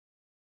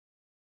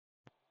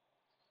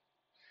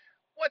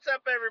What's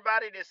up,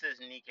 everybody? This is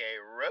Nikkei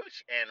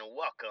Roach, and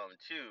welcome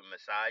to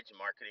Massage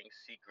Marketing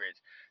Secrets.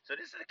 So,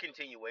 this is a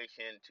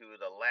continuation to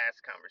the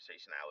last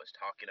conversation I was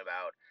talking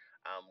about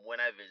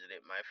when I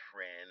visited my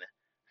friend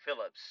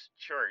Philip's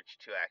church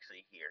to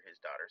actually hear his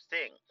daughter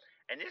sing.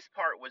 And this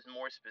part was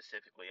more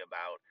specifically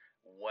about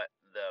what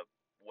the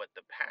what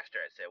the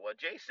pastor had said. Well,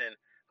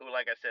 Jason, who,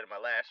 like I said in my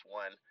last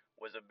one,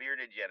 was a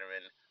bearded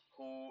gentleman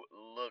who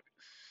looked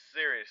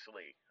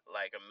seriously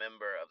like a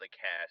member of the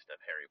cast of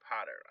Harry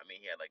Potter. I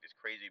mean, he had like this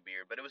crazy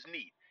beard, but it was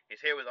neat.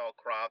 His hair was all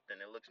cropped and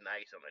it looks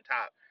nice on the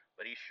top,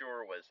 but he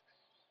sure was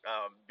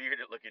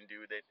bearded looking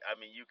dude that, I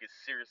mean, you could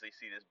seriously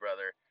see this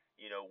brother,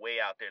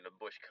 way out there in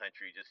the bush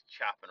country, just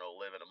chopping or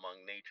living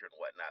among nature and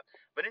whatnot.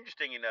 But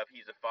interesting enough,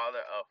 he's a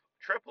father of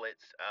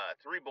triplets,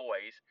 three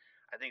boys.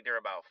 I think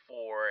they're about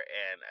four,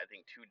 and I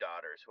think two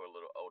daughters who are a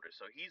little older.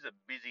 So he's a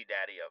busy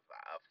daddy of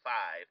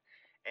five.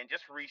 And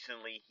just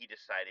recently, he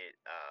decided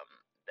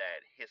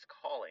that his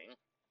calling,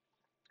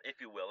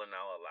 if you will, and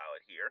I'll allow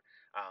it here,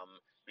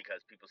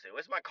 because people say, "Well,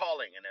 it's my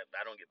calling," and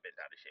I don't get bent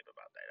out of shape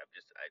about that.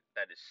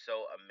 That is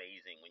so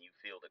amazing when you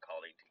feel the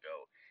calling to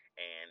go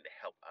and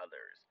help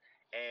others.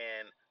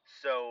 And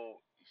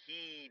so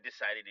he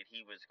decided that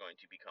he was going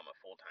to become a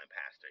full time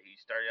pastor. He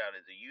started out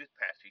as a youth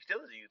pastor. He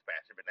still is a youth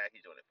pastor, but now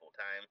he's doing it full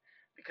time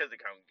because the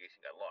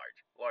congregation got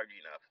large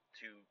enough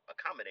to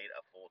accommodate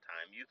a full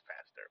time youth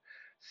pastor.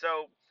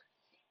 So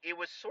it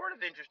was sort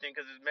of interesting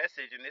because his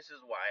message, and this is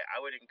why I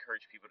would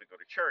encourage people to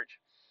go to church.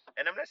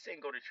 And I'm not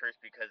saying go to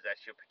church because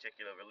that's your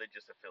particular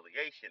religious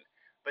affiliation,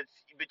 but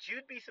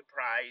you'd be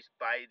surprised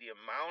by the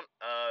amount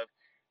of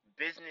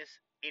business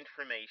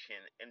information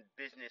and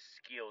business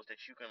skills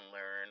that you can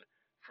learn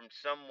from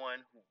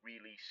someone who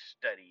really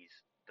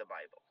studies the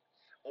Bible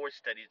or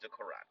studies the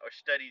Quran or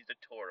studies the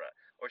Torah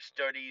or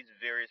studies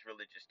various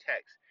religious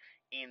texts,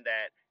 in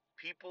that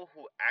people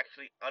who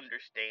actually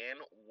understand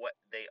what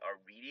they are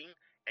reading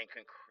and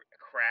can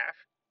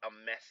craft a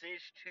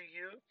message to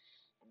you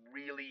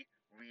really,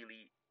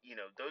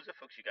 those are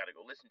folks you got to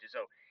go listen to.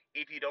 So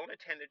if you don't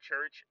attend a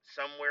church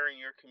somewhere in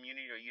your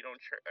community, or you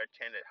don't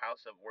attend a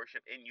house of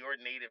worship in your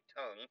native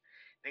tongue,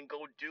 then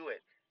go do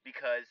it.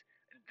 Because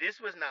this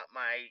was not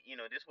my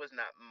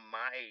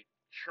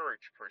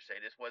church per se.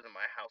 This wasn't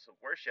my house of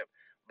worship,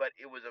 but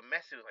it was a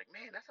message. Like,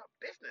 man, that's a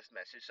business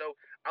message. So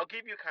I'll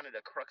give you kind of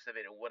the crux of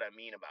it and what I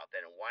mean about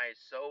that and why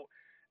it's so.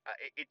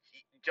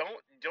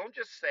 Don't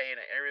just say. And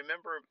I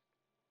remember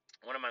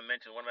one of my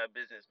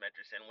business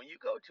mentors, and when you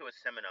go to a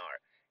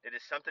seminar that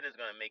is something that's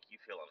going to make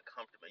you feel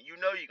uncomfortable, and you're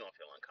going to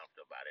feel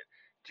uncomfortable about it,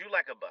 do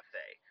like a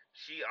buffet.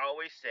 She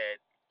always said,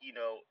 you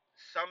know,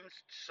 some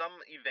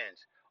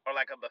events are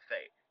like a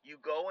buffet. You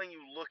go and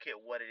you look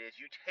at what it is,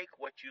 you take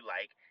what you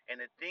like,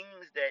 and the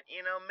things that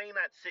may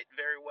not sit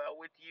very well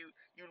with you,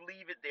 you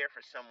leave it there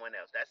for someone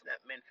else. That's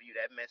not meant for you.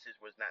 That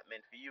message was not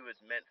meant for you.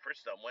 It's meant for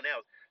someone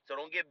else. So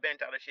don't get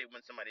bent out of shape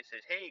when somebody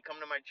says, hey, come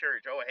to my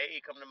church. Oh,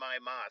 hey, come to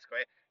my mosque.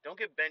 Right? Don't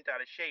get bent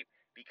out of shape,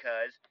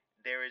 because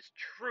there is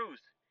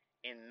truth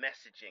in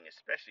messaging,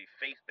 especially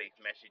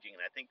faith-based messaging. And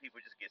I think people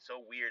just get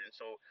so weird and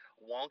so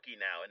wonky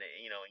now, and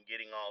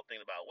getting all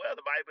thinking about, well,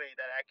 the Bible ain't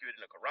that accurate,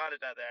 and the Quran is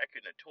not that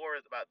accurate, and the Torah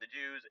is about the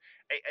Jews.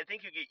 I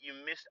think you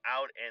missed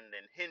out, and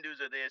then Hindus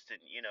are this,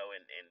 and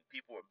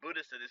people are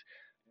Buddhists are this.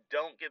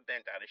 Don't get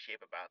bent out of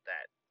shape about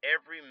that.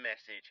 Every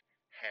message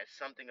has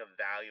something of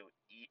value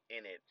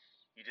in it.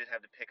 You just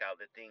have to pick out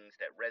the things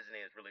that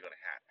resonate, is really going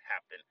to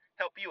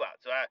help you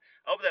out. So I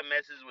hope that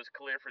message was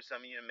clear for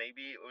some of you, and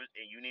maybe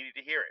you needed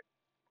to hear it,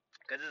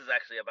 because this is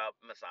actually about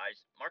massage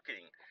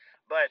marketing.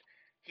 But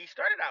he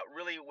started out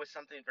really with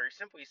something very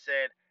simple. He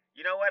said,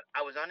 "You know what?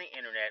 I was on the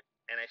internet,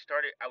 and I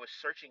was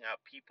searching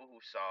out people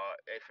who saw,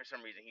 for some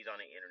reason he's on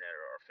the internet,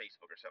 or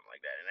Facebook or something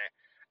like that,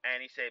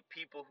 and he said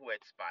people who had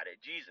spotted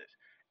Jesus,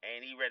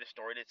 and he read a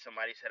story that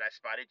somebody said, I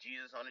spotted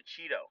Jesus on a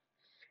Cheeto,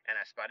 and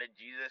I spotted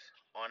Jesus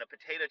on a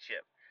potato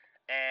chip,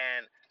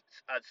 and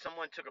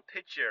someone took a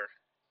picture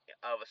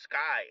of a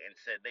sky and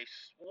said they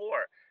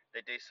swore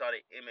that they saw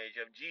the image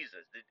of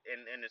Jesus.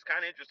 And it's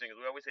kind of interesting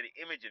because we always say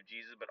the image of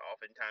Jesus, but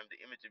oftentimes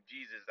the image of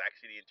Jesus is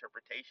actually the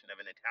interpretation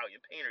of an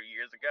Italian painter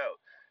years ago.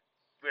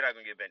 We're not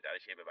going to get bent out of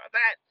shape about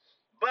that.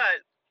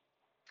 But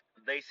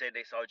they said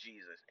they saw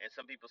Jesus. And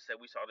some people said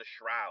we saw the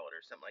shroud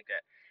or something like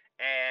that.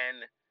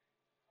 And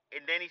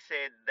then he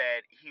said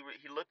that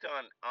he looked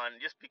on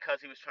just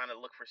because he was trying to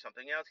look for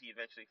something else, he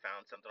eventually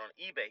found something on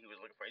eBay he was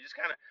looking for. He just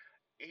kind of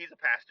He's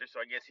a pastor,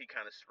 so I guess he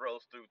kind of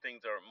scrolls through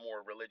things that are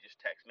more religious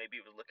texts. Maybe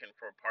he was looking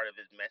for a part of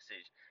his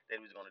message that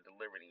he was going to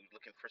deliver, and he was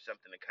looking for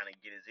something to kind of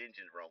get his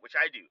engine rolling, which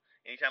I do.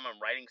 Anytime I'm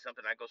writing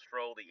something, I go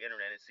stroll the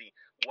internet and see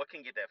what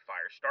can get that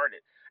fire started.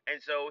 And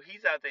so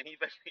he's out there, and he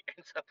eventually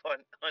ends up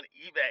on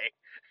eBay,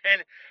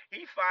 and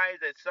he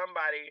finds that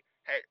somebody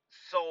had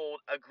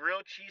sold a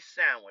grilled cheese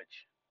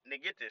sandwich. Now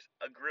get this,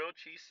 a grilled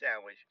cheese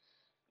sandwich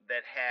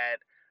that had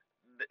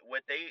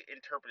what they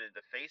interpreted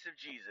the face of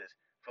Jesus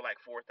for like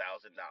 $4,000.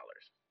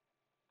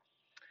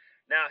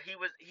 Now he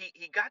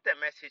got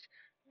that message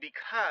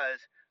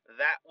because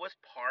that was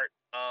part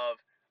of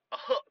a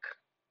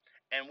hook.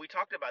 And we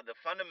talked about the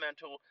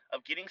fundamental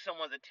of getting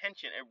someone's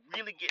attention and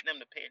really getting them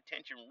to pay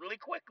attention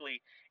really quickly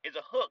is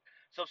a hook.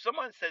 So if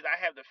someone says, I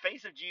have the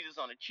face of Jesus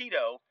on a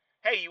Cheeto,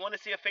 hey, you want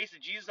to see a face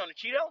of Jesus on a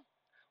Cheeto?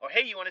 Or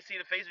hey, you want to see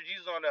the face of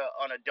Jesus on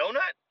a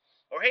donut?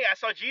 Or hey, I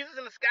saw Jesus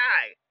in the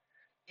sky.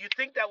 You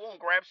think that won't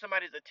grab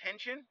somebody's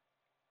attention?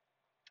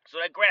 So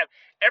that grabbed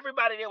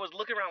everybody there was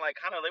looking around like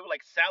kind of they were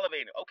like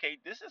salivating. Okay,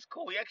 this is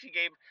cool. He actually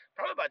gave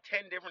probably about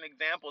 10 different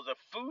examples of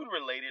food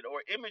related or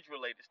image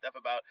related stuff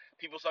about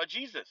people saw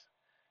Jesus.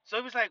 So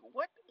it was like,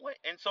 what?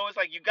 And so it's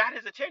like you got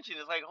his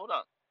attention. It's like, hold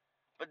on.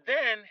 But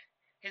then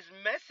his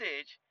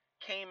message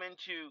came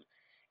into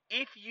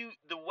if you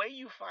the way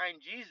you find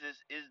Jesus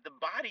is the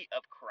body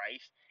of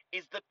Christ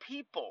is the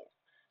people.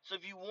 So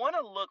if you want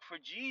to look for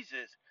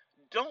Jesus,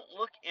 don't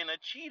look in a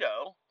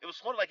Cheeto. It was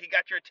sort of like he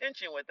got your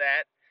attention with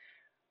that,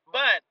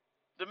 but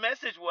the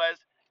message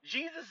was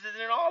Jesus is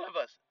in all of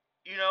us.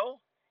 You know,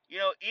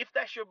 if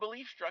that's your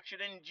belief structure,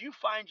 then you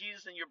find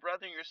Jesus in your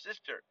brother and your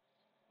sister.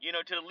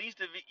 To the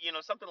least of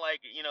something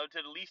like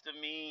to the least of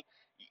me,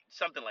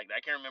 something like that.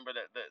 I can't remember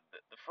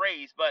the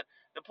phrase, but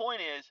the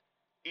point is,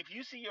 if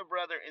you see your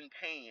brother in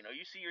pain or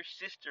you see your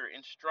sister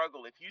in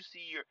struggle, if you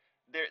see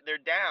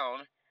they're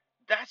down,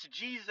 that's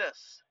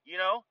Jesus.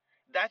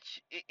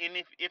 That's and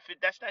if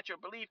that's not your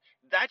belief,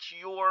 that's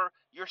your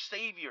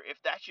savior. If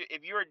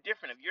you're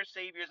different, if your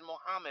savior is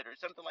Muhammad or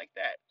something like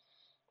that,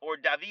 or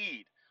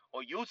David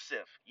or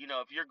Yusuf,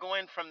 if you're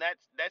going from that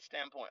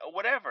standpoint or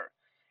whatever,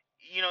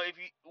 if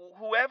you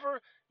whoever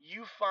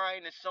you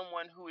find is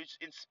someone who has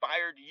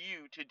inspired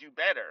you to do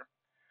better,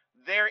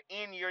 they're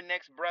in your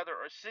next brother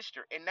or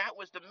sister. And that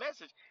was the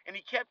message. And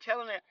he kept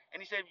telling it,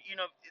 and he said,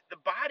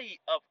 the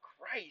body of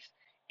Christ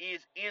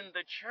is in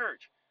the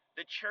church.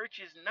 The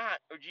church is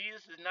not, or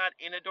Jesus is not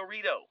in a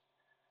Dorito.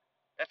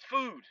 That's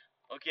food.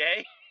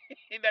 Okay?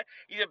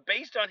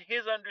 Based on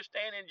his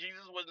understanding,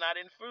 Jesus was not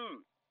in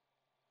food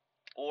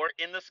or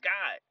in the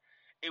sky.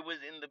 It was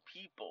in the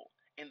people,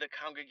 in the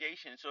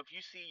congregation. So if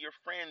you see your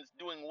friends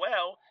doing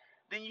well,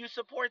 then you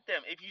support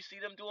them. If you see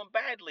them doing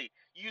badly,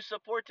 you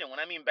support them. When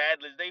I mean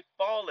badly, is they've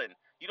fallen.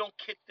 You don't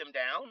kick them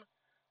down.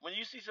 When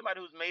you see somebody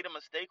who's made a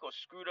mistake or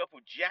screwed up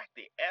or jacked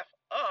the F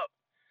up,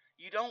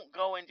 you don't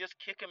go and just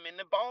kick them in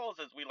the balls,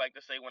 as we like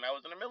to say when I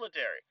was in the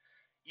military.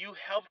 You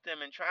help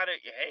them and try to,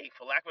 hey,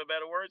 for lack of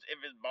better words,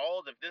 if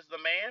this is a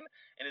man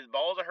and his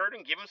balls are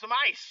hurting, give him some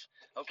ice.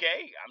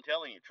 Okay? I'm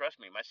telling you, trust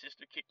me. My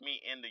sister kicked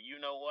me in the,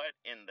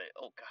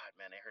 oh God,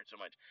 man, it hurt so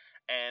much.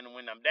 And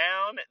when I'm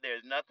down,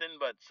 there's nothing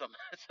but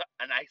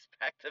an ice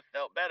pack that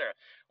felt better.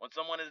 When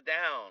someone is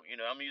down,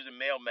 I'm using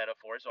male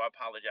metaphors, so I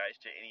apologize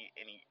to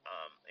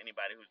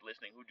anybody who's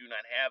listening who do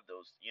not have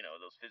those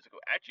physical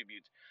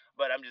attributes,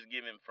 but I'm just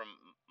giving from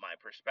my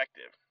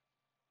perspective.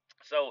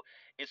 So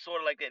it's sort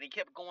of like that. And he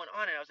kept going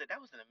on, and I was like, that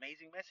was an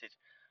amazing message.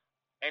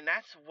 And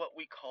that's what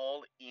we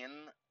call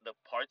in the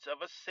parts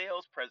of a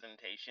sales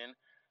presentation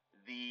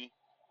the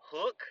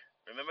hook.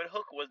 Remember, the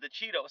hook was the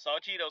Cheeto.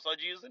 Saw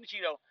Jesus in the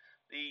Cheeto.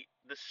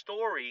 The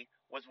story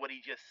was what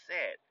he just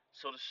said.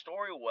 So the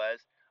story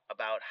was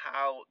about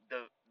how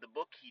the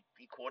book he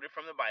quoted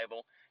from the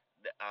Bible,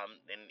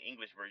 in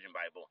English version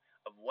Bible,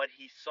 of what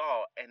he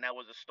saw, and that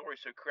was a story.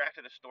 So he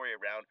crafted a story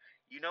around.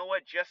 You know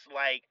what? Just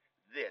like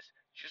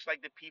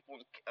the people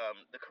in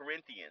the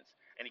Corinthians,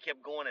 and he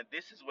kept going, and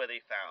this is where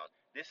they found.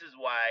 This is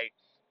why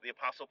the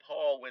Apostle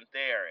Paul went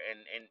there,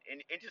 and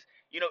just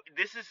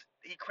this is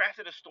he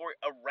crafted a story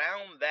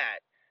around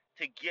that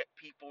to get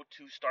people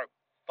to start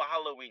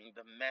following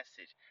the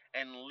message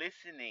and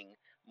listening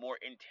more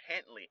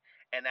intently,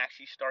 and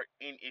actually start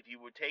in if you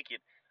would take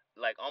it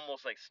like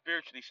almost like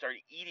spiritually start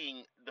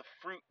eating the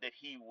fruit that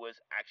he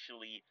was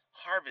actually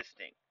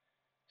harvesting.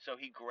 So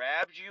he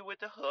grabbed you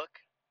with the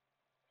hook,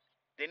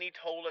 then he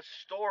told a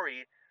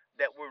story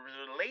that was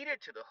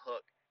related to the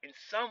hook in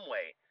some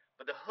way,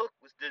 but the hook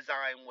was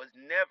designed was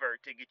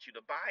never to get you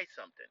to buy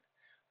something.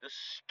 The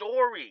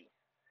story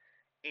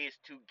is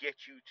to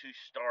get you to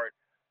start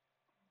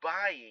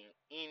buying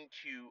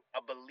into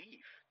a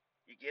belief.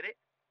 You get it?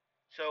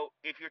 So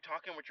if you're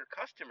talking with your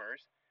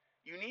customers,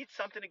 you need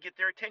something to get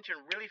their attention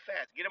really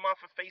fast. Get them off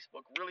of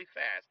Facebook really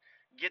fast.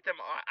 Get them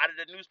out of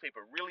the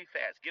newspaper really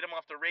fast. Get them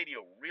off the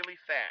radio really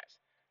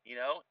fast.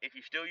 If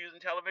you're still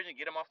using television,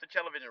 get them off the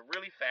television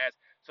really fast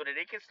so that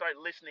they can start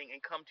listening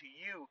and come to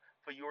you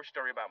for your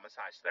story about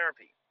massage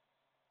therapy.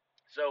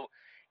 So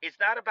it's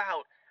not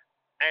about,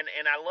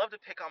 and I love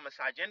to pick on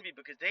Massage Envy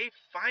because they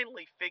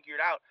finally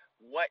figured out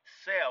what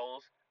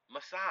sells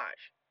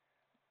massage.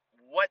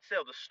 What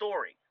sells the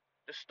story.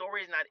 The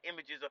story is not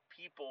images of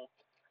people.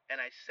 And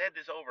I said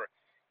this over.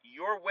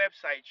 Your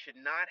website should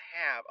not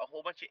have a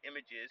whole bunch of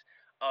images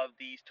of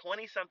these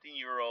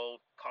 20-something-year-old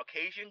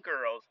Caucasian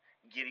girls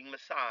getting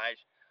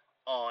massage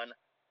on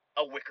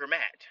a wicker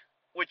mat.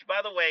 Which, by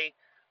the way,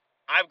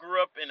 I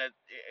grew up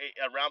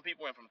around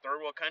people from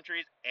third world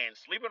countries, and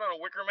sleeping on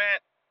a wicker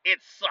mat, it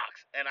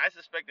sucks. And I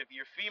suspect if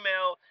you're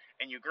female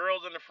and your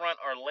girls in the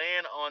front are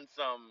laying on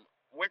some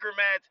wicker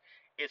mats,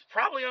 it's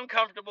probably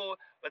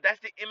uncomfortable. But that's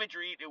the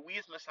imagery that we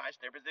as massage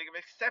therapists have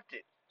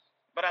accepted.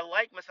 But I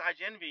like Massage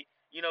Envy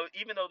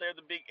Even though they're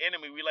the big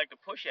enemy, we like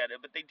to push at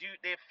it, but they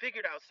have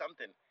figured out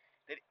something,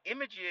 that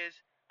images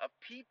of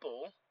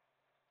people,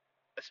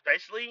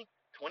 especially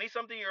 20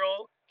 something year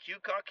old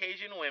cute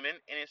Caucasian women,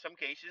 and in some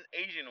cases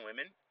Asian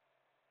women,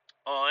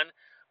 on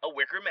a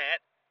wicker mat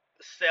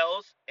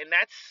sells, and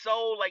that's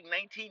so like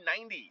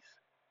 1990s.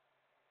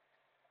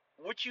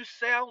 What you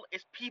sell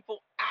is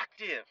people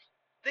active.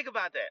 Think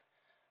about that.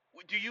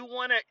 Do you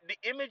want to?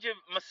 The image of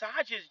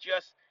massage is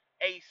just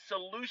a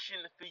solution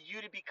for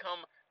you to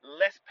become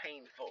less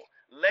painful,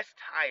 less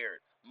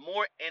tired,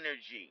 more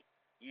energy,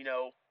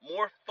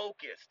 more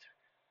focused.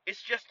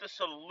 It's just a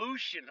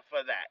solution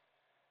for that.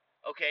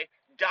 Okay,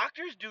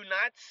 doctors do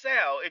not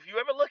sell. If you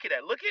ever look at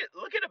that, look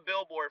at a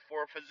billboard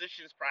for a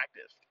physician's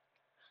practice.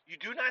 You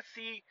do not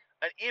see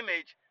an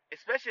image,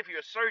 especially if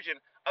you're a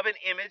surgeon, of an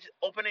image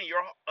opening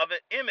your of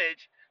an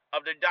image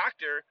of the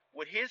doctor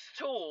with his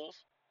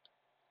tools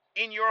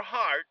in your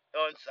heart,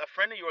 a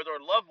friend of yours or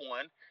a loved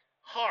one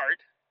heart,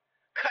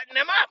 cutting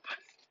them up.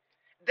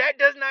 That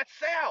does not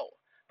sell.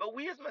 But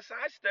we as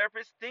massage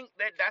therapists think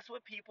that that's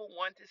what people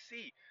want to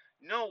see.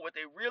 No, what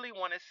they really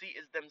want to see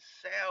is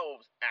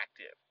themselves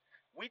active.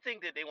 We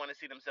think that they want to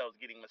see themselves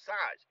getting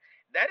massaged.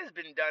 That has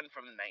been done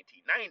from the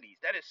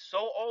 1990s. That is so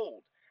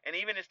old, and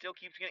even it still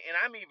keeps getting. And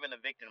I'm even a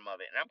victim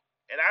of it.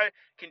 And I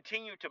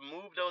continue to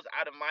move those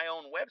out of my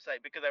own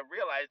website because I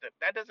realize that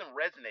that doesn't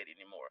resonate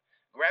anymore.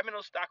 Grabbing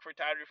those stock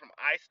photography from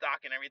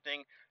iStock and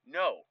everything.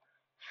 No,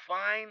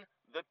 find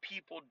the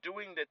people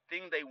doing the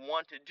thing they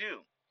want to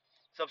do.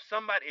 So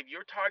if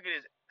your target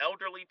is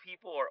elderly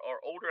people, or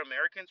older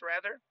Americans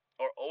rather,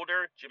 or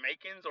older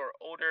Jamaicans, or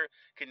older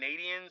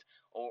Canadians,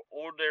 or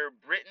older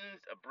Britons,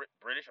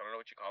 British, I don't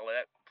know what you call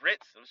that,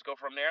 Brits, let's go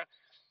from there,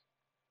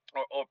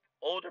 or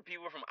older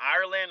people from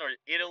Ireland, or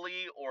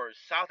Italy, or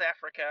South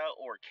Africa,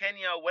 or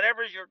Kenya,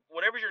 whatever's your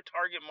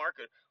target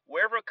market,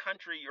 wherever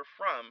country you're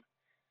from,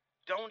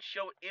 don't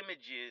show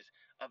images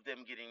of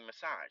them getting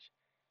massage.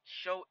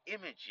 Show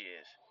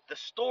images. The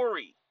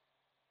story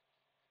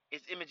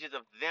is images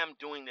of them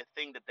doing the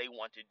thing that they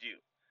want to do.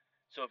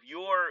 So if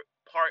your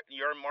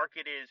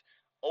market is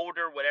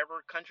older,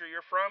 whatever country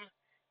you're from,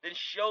 then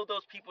show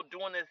those people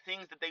doing the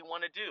things that they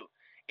want to do.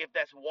 If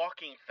that's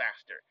walking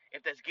faster,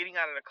 if that's getting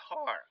out of the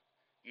car,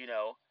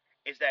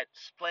 is that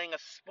playing a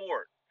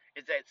sport,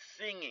 is that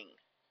singing,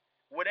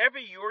 whatever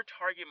your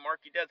target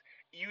market does,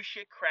 you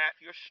should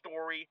craft your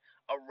story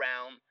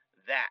around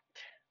that.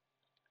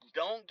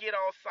 Don't get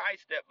all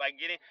sidestepped by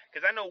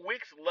because I know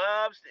Wix,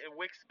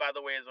 by the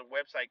way, is a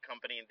website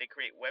company, and they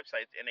create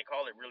websites and they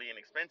call it really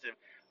inexpensive,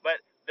 but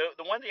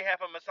the ones they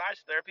have for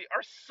massage therapy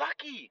are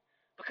sucky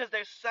because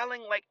they're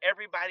selling like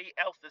everybody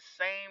else the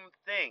same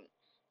thing.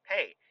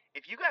 Hey,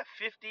 if you got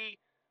 50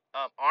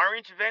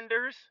 orange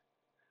vendors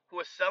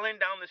who are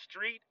selling down the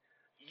street,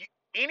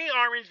 any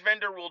orange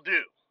vendor will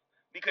do,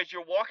 because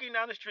you're walking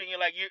down the street and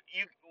you're like, you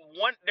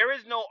want there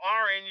is no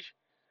orange,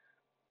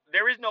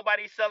 there is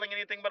nobody selling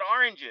anything but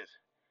oranges.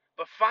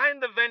 But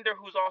find the vendor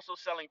who's also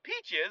selling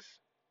peaches,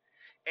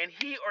 and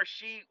he or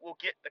she will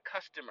get the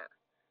customer.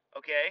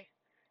 Okay?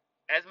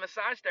 As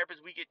massage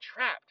therapists, we get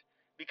trapped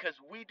because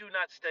we do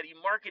not study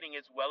marketing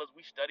as well as we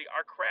study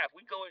our craft.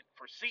 We go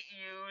for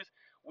CEUs,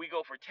 we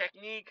go for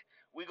technique,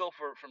 we go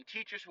from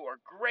teachers who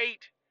are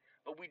great,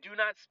 but we do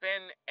not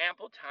spend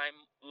ample time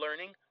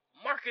learning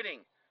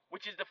marketing,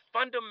 which is the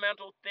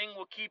fundamental thing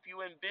will keep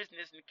you in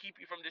business and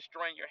keep you from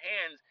destroying your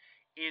hands,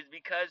 is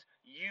because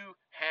you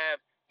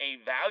have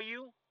a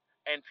value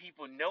and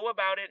people know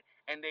about it,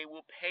 and they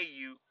will pay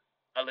you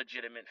a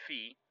legitimate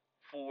fee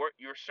for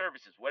your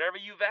services, whatever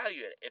you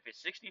value it. If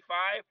it's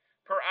 65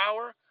 per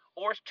hour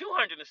or it's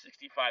 $265.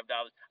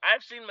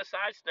 I've seen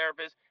massage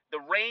therapists,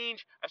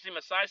 I've seen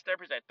massage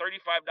therapists at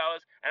 $35,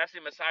 and I've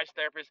seen massage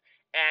therapists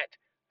at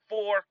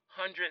 $400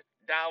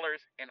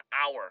 an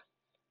hour.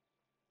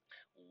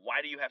 Why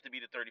do you have to be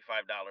the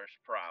 $35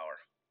 per hour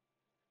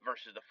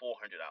versus the $400?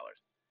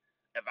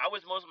 If I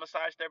was most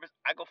massage therapists,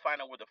 I go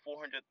find out what the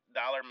 $400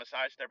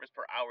 massage therapist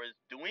per hour is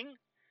doing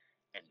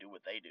and do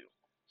what they do.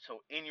 So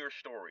in your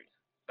story,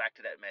 back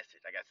to that message,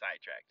 I got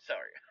sidetracked.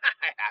 Sorry,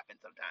 it happens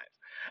sometimes.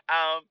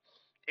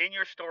 In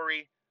your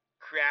story,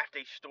 craft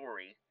a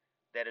story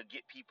that'll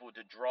get people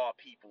to draw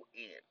people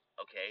in.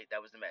 Okay,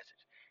 that was the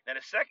message. Now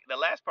the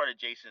last part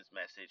of Jason's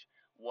message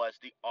was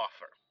the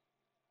offer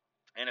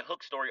and a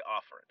hook story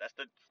offer. That's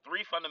the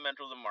three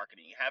fundamentals of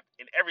marketing. You have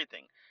in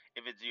everything.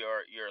 If it's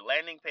your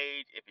landing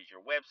page, if it's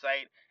your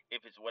website,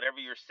 if it's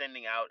whatever you're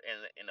sending out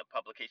in a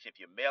publication,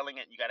 if you're mailing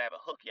it, you got to have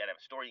a hook, you got to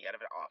have a story, you got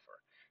to have an offer.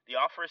 The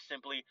offer is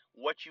simply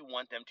what you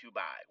want them to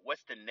buy.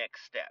 What's the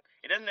next step?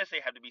 It doesn't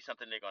necessarily have to be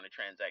something they're going to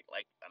transact.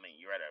 Like, I mean,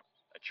 you're at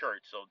a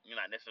church, so you're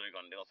not necessarily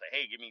going to say,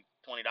 hey, give me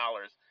 $20,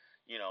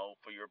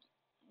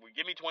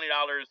 give me $20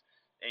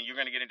 and you're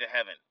going to get into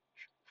heaven.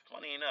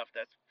 Funny enough,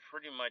 that's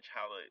pretty much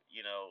how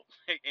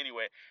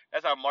anyway,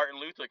 that's how Martin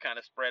Luther kind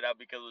of spread out,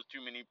 because there was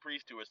too many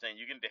priests who were saying,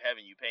 you get into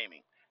heaven, you pay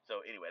me. So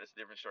anyway, that's a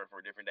different story for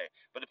a different day.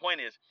 But the point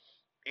is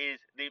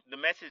the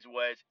message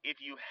was,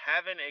 if you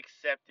haven't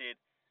accepted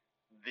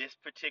this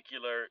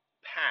particular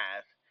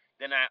path,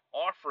 then I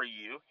offer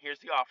you,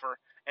 here's the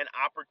offer, an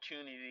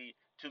opportunity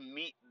to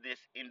meet this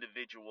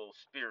individual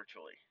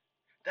spiritually.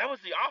 That was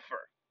the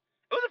offer.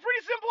 It was a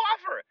pretty simple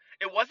offer.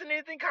 It wasn't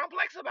anything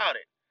complex about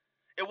it.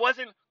 It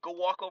wasn't go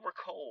walk over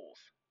coals.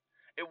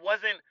 It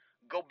wasn't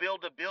go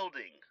build a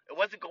building. It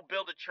wasn't go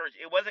build a church.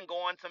 It wasn't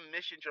go on some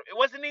mission trip. It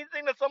wasn't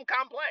anything that's some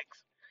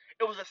complex.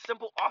 It was a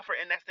simple offer,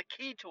 and that's the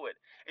key to it.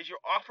 Is your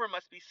offer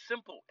must be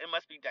simple. It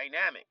must be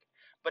dynamic,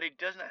 but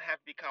it does not have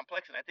to be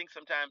complex. And I think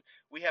sometimes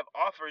we have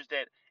offers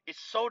that is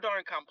so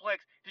darn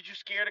complex that you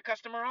scare the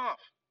customer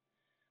off.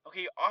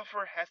 Okay, your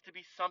offer has to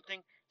be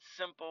something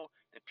simple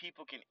that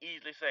people can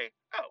easily say,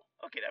 "Oh,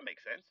 okay, that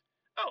makes sense.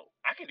 Oh,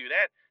 I can do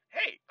that.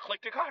 Hey,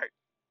 click the cart."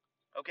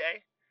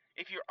 Okay,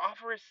 if your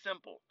offer is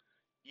simple,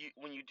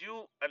 when you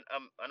do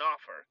an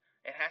offer,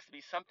 it has to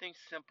be something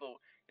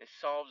simple that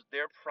solves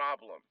their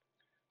problem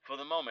for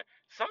the moment.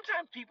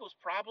 Sometimes people's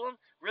problem,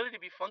 really to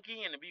be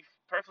funky and to be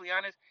perfectly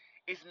honest,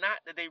 is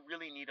not that they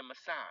really need a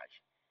massage.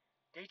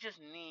 They just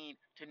need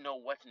to know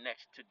what's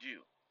next to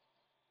do.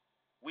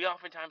 We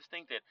oftentimes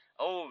think that,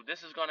 oh,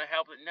 this is going to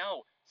help.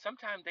 No,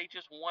 sometimes they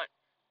just want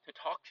to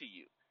talk to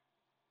you.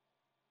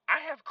 I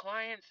have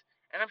clients,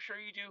 and I'm sure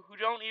you do, who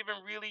don't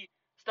even really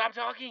stop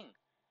talking.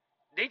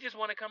 They just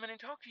want to come in and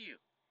talk to you.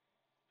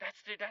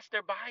 That's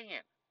their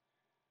buy-in.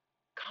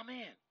 Come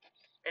in.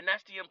 And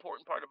that's the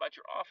important part about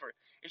your offer,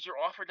 is your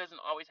offer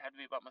doesn't always have to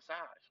be about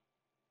massage.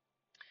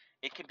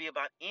 It can be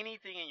about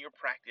anything in your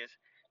practice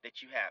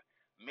that you have.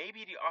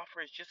 Maybe the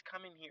offer is just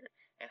come in here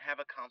and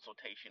have a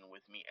consultation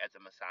with me as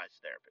a massage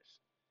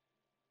therapist.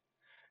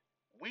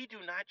 We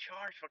do not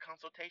charge for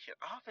consultation.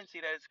 I often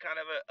see that it's kind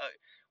of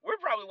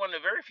we're probably one of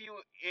the very few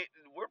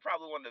we're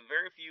probably one of the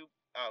very few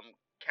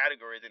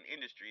categories and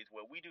industries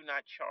where we do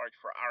not charge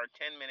for our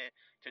 10-minute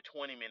to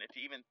 20-minute to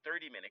even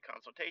 30-minute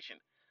consultation.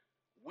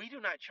 We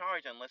do not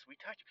charge unless we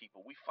touch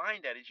people. We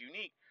find that is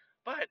unique.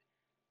 But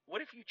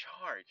what if you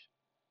charge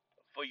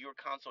for your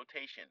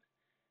consultation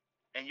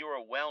and you're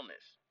a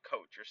wellness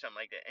coach or something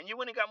like that, and you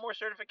went and got more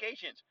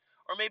certifications,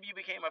 or maybe you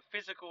became a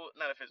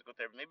not a physical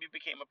therapist, maybe you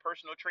became a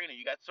personal trainer,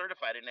 you got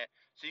certified in that,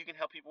 so you can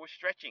help people with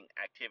stretching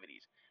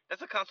activities.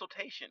 That's a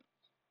consultation.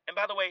 And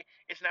by the way,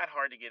 it's not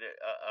hard to get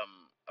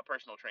a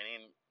personal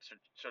training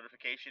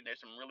certification.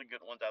 There's some really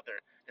good ones out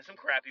there. There's some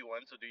crappy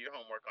ones, so do your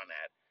homework on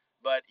that.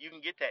 But you can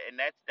get that, and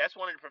that's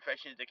one of the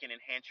professions that can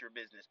enhance your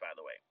business. By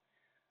the way,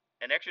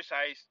 an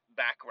exercise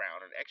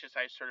background, an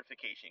exercise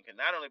certification can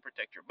not only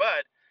protect your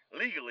butt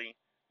legally,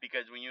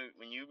 because when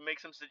you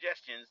make some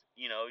suggestions,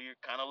 you're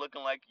kind of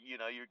looking like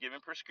you're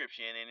giving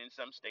prescription, and in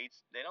some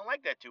states they don't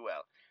like that too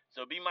well.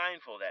 So be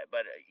mindful of that.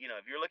 But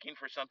if you're looking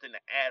for something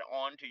to add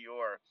on to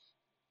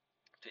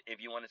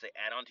if you want to say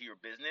add on to your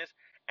business,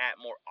 add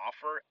more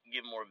offer,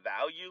 give more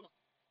value,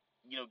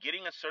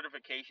 getting a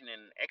certification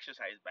in an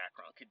exercise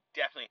background could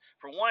definitely,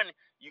 for one,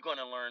 you're going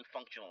to learn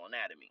functional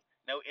anatomy.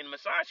 Now, in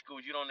massage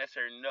schools, you don't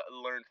necessarily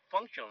learn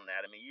functional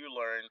anatomy. You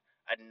learn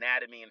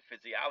anatomy and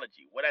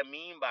physiology. What I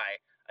mean by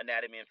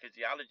anatomy and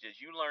physiology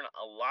is you learn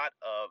a lot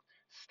of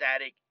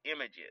static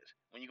images.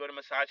 When you go to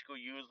massage school,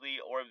 usually,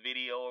 or a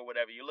video or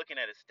whatever, you're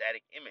looking at a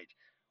static image.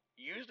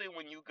 Usually,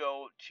 when you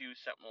go to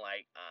something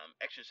like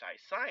exercise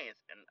science,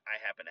 and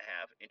I happen to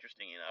have,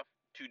 interesting enough,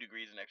 2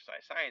 degrees in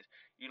exercise science,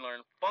 you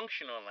learn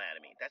functional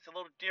anatomy. That's a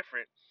little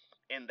different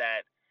in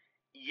that,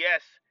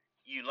 yes,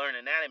 you learn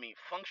anatomy.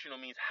 Functional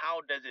means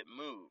how does it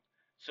move?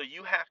 So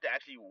you have to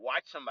actually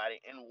watch somebody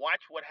and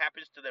watch what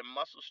happens to their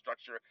muscle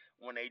structure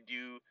when they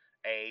do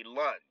a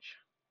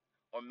lunge,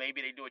 or maybe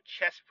they do a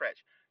chest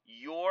press.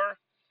 Your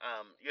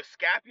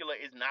scapula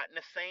is not in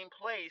the same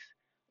place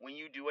when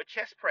you do a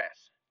chest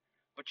press.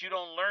 But you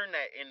don't learn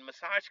that in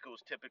massage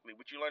schools typically.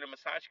 What you learn in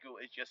massage school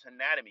is just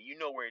anatomy. You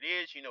know where it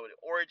is, you know the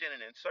origin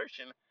and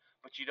insertion,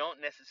 but you don't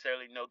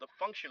necessarily know the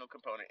functional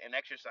component. And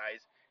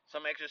exercise,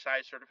 some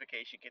exercise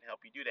certification can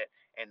help you do that,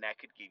 and that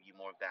could give you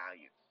more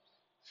value.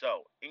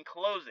 So, in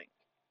closing,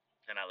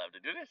 and I love to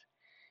do this,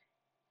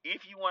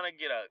 if you want to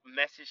get a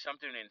message,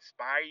 something to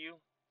inspire you,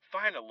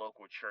 find a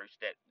local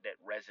church that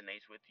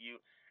resonates with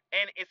you.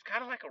 And it's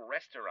kind of like a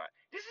restaurant.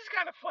 This is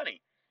kind of funny.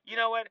 You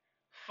know what?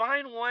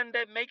 Find one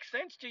that makes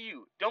sense to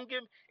you. Don't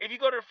give If you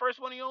go to the first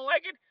one and you don't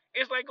like it,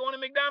 it's like going to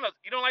McDonald's.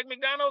 You don't like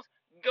McDonald's?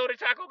 Go to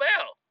Taco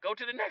Bell. Go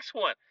to the next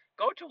one.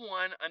 Go to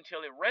one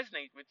until it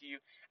resonates with you,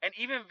 and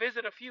even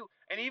visit a few.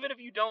 And even if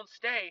you don't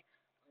stay,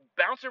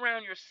 bounce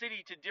around your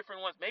city to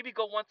different ones. Maybe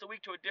go once a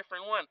week to a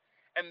different one.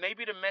 And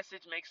maybe the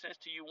message makes sense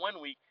to you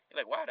one week.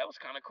 You're like, wow, that was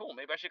kind of cool.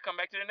 Maybe I should come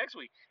back to the next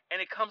week. And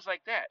it comes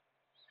like that.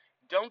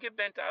 Don't get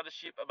bent out of the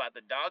ship about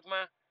the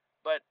dogma,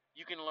 but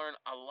you can learn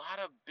a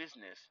lot of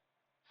business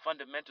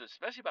fundamentals,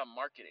 especially about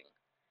marketing,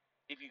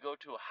 if you go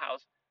to a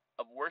house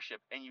of worship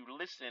and you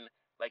listen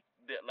like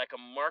a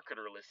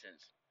marketer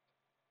listens,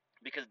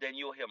 because then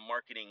you'll hear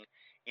marketing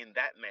in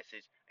that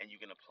message, and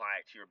you can apply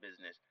it to your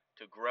business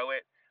to grow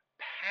it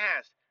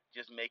past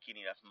just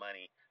making enough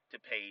money to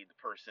pay the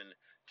person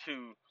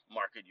to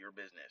market your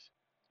business,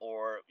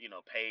 or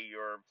pay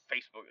your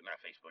Facebook, not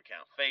Facebook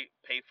account,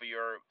 pay for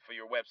your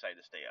website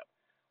to stay up,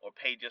 or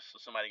pay just so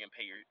somebody can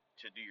pay your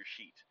to do your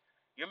sheets.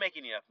 You're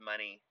making enough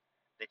money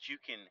that you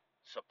can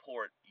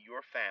support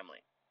your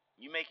family.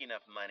 You make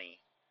enough money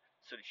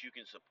so that you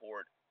can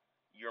support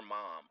your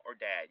mom or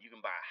dad. You can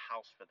buy a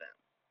house for them.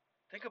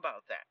 Think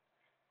about that.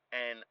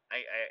 And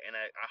I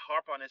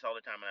harp on this all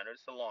the time, and I know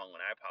it's a long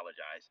one. I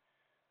apologize.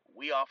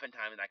 We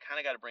oftentimes, and I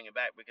kind of got to bring it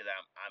back because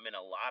I'm in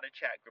a lot of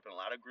chat groups and a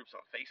lot of groups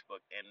on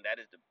Facebook, and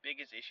that is the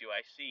biggest issue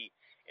I see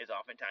is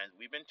oftentimes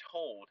we've been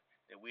told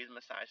that we as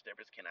massage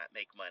therapists cannot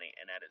make money,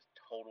 and that is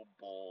total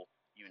bull.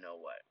 You know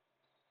what?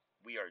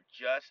 We are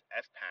just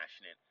as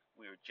passionate,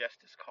 we are just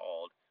as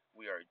called,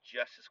 we are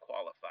just as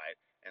qualified,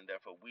 and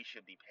therefore we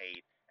should be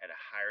paid at a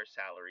higher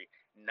salary,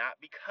 not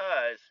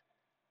because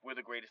we're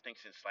the greatest thing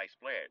since sliced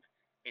bread.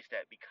 It's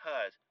that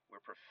because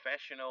we're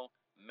professional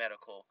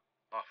medical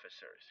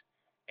officers.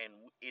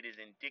 And it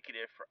is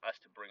indicative for us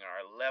to bring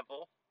our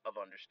level of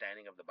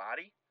understanding of the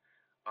body,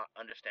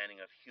 understanding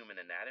of human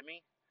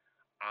anatomy,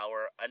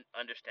 our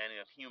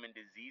understanding of human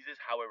diseases,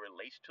 how it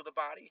relates to the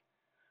body,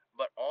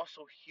 but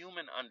also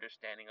human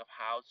understanding of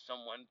how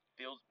someone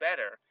feels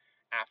better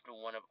after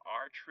one of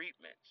our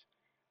treatments,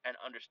 and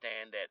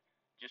understand that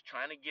just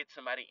trying to get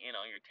somebody in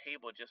on your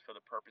table just for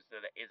the purpose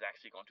that it is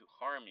actually going to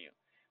harm you.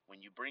 When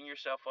you bring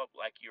yourself up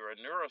like you're a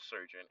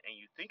neurosurgeon and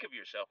you think of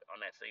yourself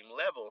on that same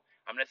level,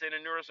 I'm not saying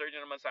a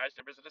neurosurgeon and a massage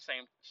therapist are the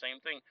same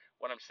thing.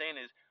 What I'm saying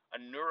is a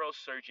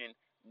neurosurgeon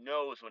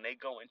knows when they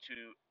go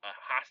into a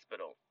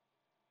hospital,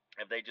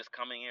 if they just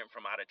coming in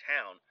from out of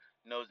town,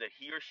 knows that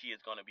he or she is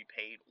going to be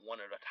paid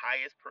one of the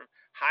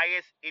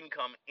highest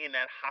income in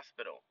that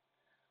hospital.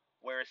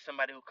 Whereas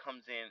somebody who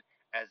comes in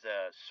as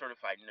a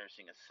certified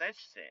nursing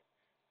assistant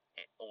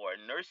or a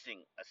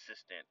nursing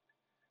assistant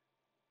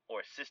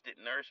or assistant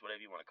nurse,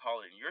 whatever you want to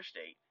call it in your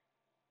state,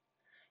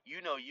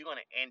 you know you're going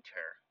to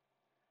enter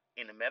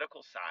in the medical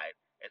side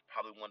as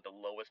probably one of the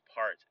lowest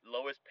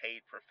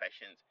paid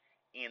professions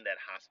in that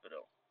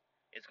hospital.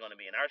 It's going to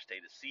be in our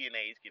state. The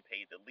CNAs get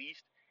paid the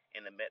least,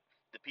 and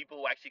the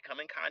people who actually come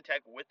in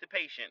contact with the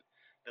patient,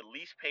 the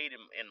least paid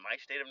in my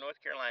state of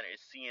North Carolina is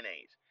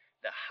CNAs.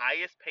 The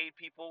highest paid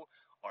people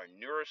are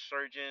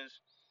neurosurgeons,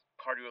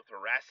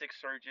 cardiothoracic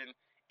surgeons,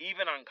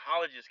 even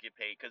oncologists get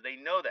paid because they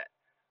know that.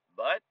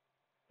 But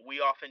we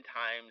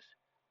oftentimes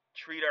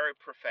treat our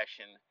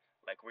profession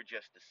like we're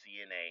just a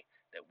CNA,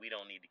 that we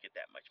don't need to get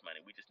that much money.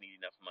 We just need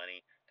enough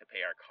money to pay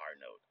our car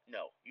note.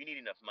 No, you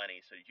need enough money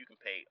so that you can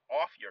pay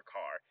off your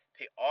car,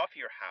 pay off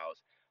your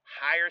house,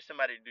 hire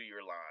somebody to do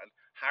your lawn,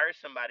 hire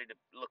somebody to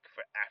look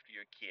for after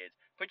your kids,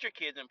 put your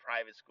kids in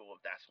private school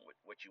if that's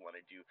what you want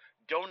to do,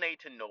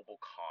 donate to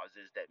noble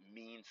causes that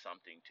mean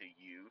something to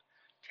you.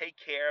 Take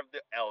care of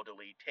the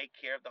elderly, take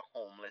care of the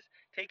homeless,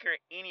 take care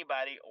of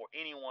anybody or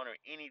anyone or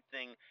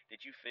anything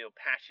that you feel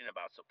passionate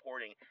about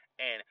supporting.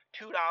 And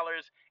 $2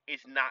 is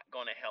not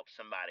going to help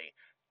somebody.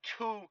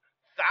 2,000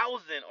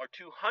 or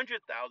 $200,000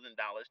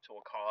 to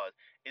a cause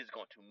is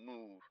going to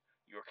move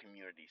your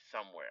community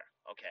somewhere.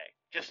 Okay,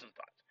 just some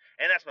thoughts.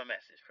 And that's my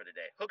message for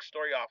today. Hook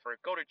story offer.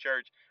 Go to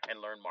church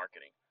and learn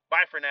marketing.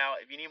 Bye for now.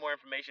 If you need more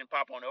information,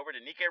 pop on over to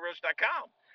NikkeiRoach.com.